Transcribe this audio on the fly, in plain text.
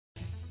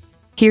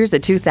Here's a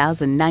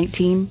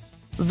 2019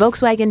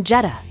 Volkswagen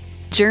Jetta.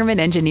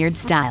 German-engineered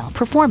style,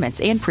 performance,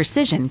 and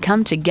precision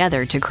come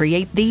together to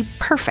create the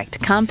perfect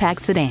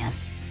compact sedan.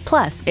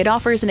 Plus, it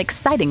offers an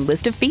exciting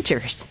list of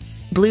features: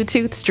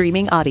 Bluetooth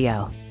streaming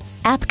audio,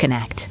 App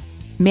Connect,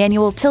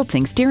 manual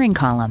tilting steering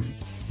column,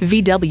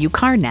 VW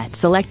CarNet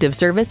selective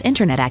service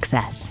internet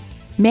access,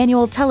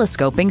 manual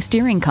telescoping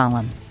steering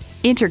column,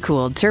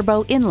 intercooled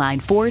turbo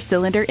inline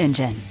 4-cylinder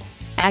engine,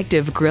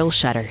 active grille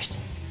shutters,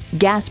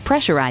 gas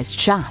pressurized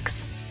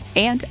shocks,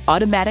 and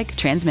automatic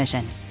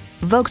transmission.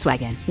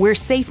 Volkswagen, where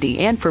safety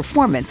and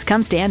performance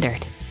come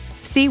standard.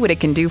 See what it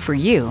can do for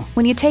you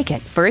when you take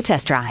it for a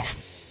test drive.